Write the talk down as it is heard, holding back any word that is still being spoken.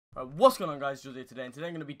Right, what's going on, guys? Jose today, and today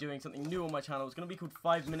I'm going to be doing something new on my channel. It's going to be called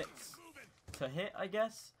 5 minutes to hit, I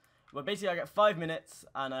guess. Well, basically I get 5 minutes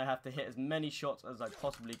and I have to hit as many shots as I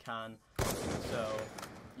possibly can. So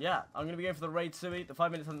yeah, I'm going to be going for the raid Sui. The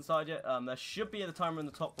 5 minutes hasn't started yet. There should be a timer in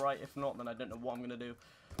the top right. If not, then I don't know what I'm going to do.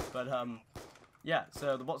 But yeah,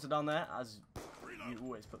 so the bots are down there as you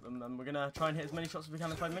always put them, and we're going to try and hit as many shots as we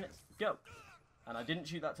can in 5 minutes. Go. And I didn't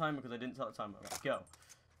shoot that time because I didn't start the timer. Right, go.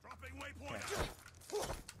 Okay.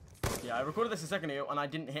 Yeah, I recorded this a second ago and I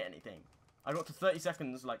didn't hit anything. I got to 30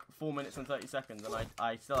 seconds, like 4 minutes and 30 seconds, and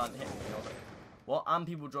I still hadn't hit anything. I was like, what? And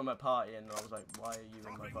people joined my party, and I was like, why are you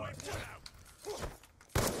in my party?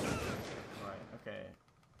 Right, okay.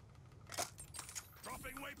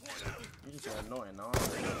 You're just getting annoying now,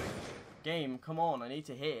 aren't you? Game, come on, I need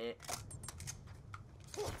to hit.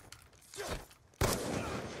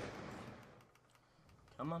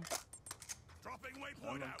 Come on. Come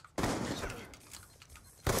on.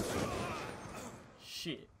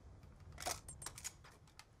 Shit.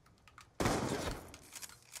 But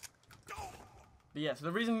yeah, so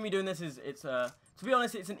the reason for me doing this is it's to be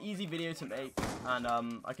honest, it's an easy video to make, and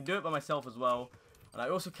I can do it by myself as well, and I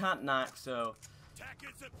also can't knack, so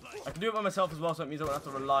I can do it by myself as well, so it means I don't have to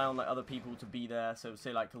rely on like other people to be there. So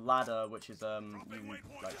say like ladder, which is you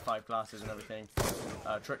like 5 classes and everything,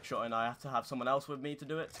 Trickshot, and I have to have someone else with me to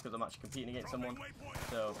do it because I'm actually competing against someone.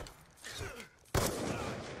 So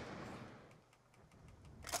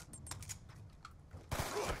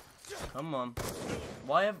come on.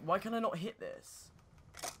 Why can I not hit this?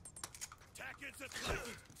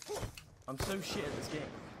 I'm so shit at this game.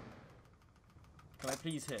 Can I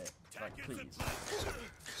please hit? Like, please.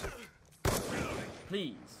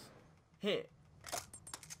 Please. Hit.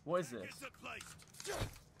 What is this?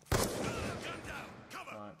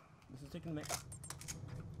 Alright. This is taking the mix.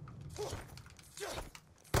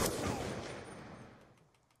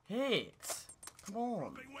 Hit! Come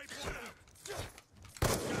on.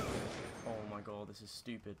 Oh my god, this is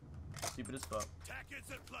stupid. Stupid as fuck.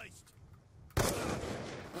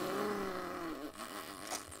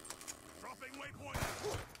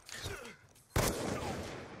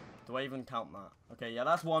 Do I even count that? Okay, yeah,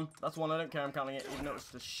 that's one. That's one. I don't care. I'm counting it, even though it's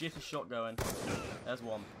the shittest shot going. There's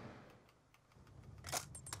one.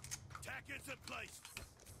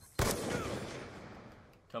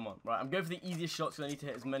 Come on. Right, I'm going for the easiest shots because I need to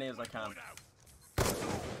hit as many as I can.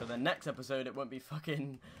 So the next episode, it won't be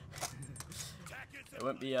fucking... it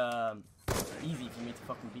won't be easy for me to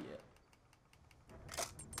fucking beat it.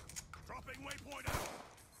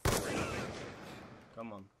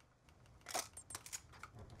 Come on.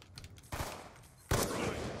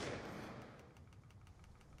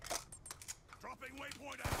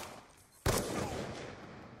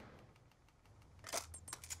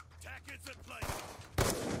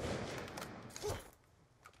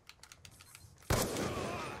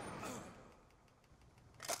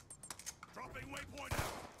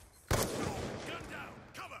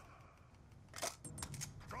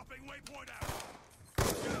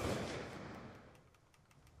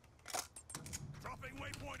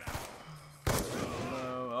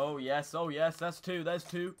 Oh yes, that's 2, there's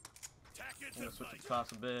 2. I'm gonna switch the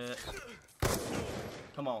class a bit.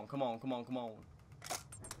 Come on, come on, come on, come on.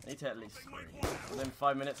 I need to hit at least 3. Within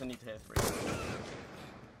 5 minutes I need to hit 3.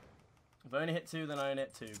 If I only hit 2, then I only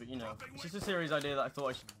hit 2, but you know, it's just a series idea that I thought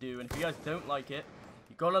I should do, and if you guys don't like it,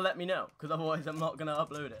 you gotta let me know, because otherwise I'm not gonna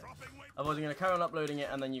upload it. Otherwise I'm gonna carry on uploading it,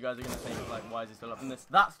 and then you guys are gonna think, like, why is he still up in this?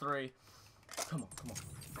 That's 3. Come on, come on.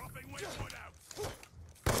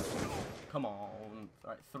 Come on.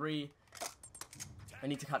 Alright, 3. I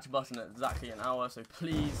need to catch a bus in exactly an hour, so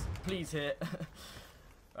please, please hit.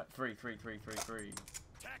 Right, 3.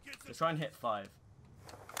 Let's try and hit 5.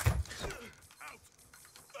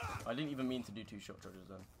 I didn't even mean to do 2 shot charges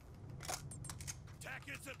then.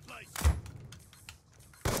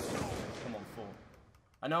 Come on, 4.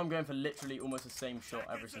 I know I'm going for literally almost the same shot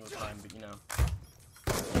every single time, but you know.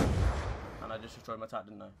 And I just destroyed my attack,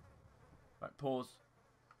 didn't I? Right, pause.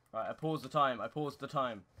 Right, I paused the time. I paused the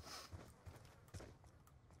time.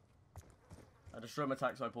 I destroyed my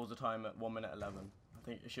attack, so I paused the time at 1 minute 11. I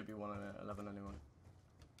think it should be 1 minute 11 anyway.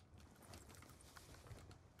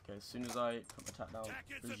 Okay, as soon as I put my attack down,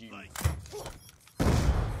 resume.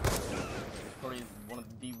 It's probably one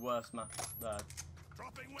of the worst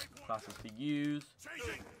classes to use.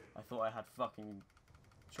 I thought I had fucking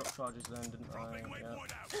shock charges then, didn't I? Yeah.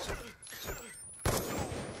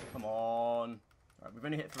 Come on. Alright, we've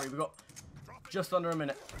only hit 3. We've got just under a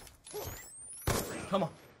minute. Come on.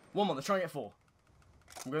 1 more. Let's try and get 4.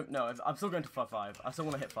 I'm still going to 5. I still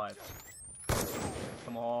want to hit 5.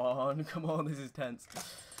 Come on. Come on. This is tense.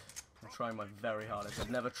 I'm trying my very hardest. I've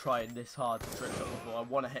never tried this hard to trick shot before. I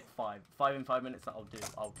want to hit 5. 5 in 5 minutes, that'll do.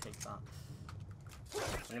 I'll take that. I'm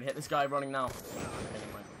going to hit this guy running now.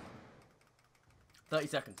 Anyway. 30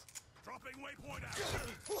 seconds.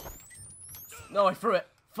 No, I threw it.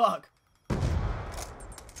 Fuck.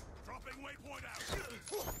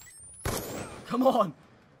 Come on.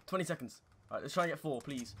 20 seconds. Alright, let's try and get 4,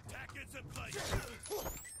 please.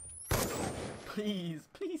 Please.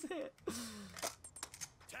 Please hit.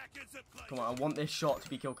 Come on, I want this shot to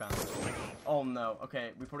be kill cam. Oh no.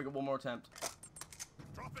 Okay, we probably got one more attempt.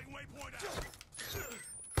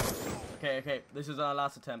 Okay, okay. This is our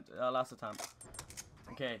last attempt.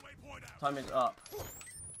 Okay. Time is up.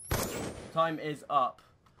 Time is up.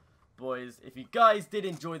 Boys, if you guys did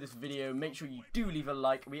enjoy this video, make sure you do leave a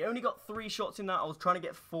like. We only got 3 shots in that. I was trying to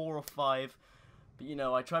get 4 or 5. But, you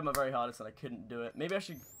know, I tried my very hardest and I couldn't do it. Maybe I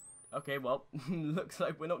should... Okay, well, looks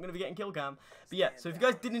like we're not going to be getting kill cam. But yeah, so if you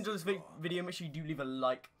guys did enjoy this video, make sure you do leave a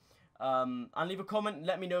like. And leave a comment.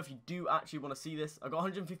 Let me know if you do actually want to see this. I got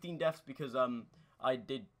 115 deaths because I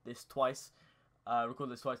did this twice.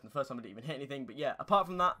 Recorded this twice, and the first time I didn't even hit anything. But yeah, apart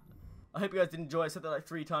from that, I hope you guys did enjoy. I said that like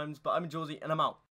 3 times, but I'm Jawsy, and I'm out.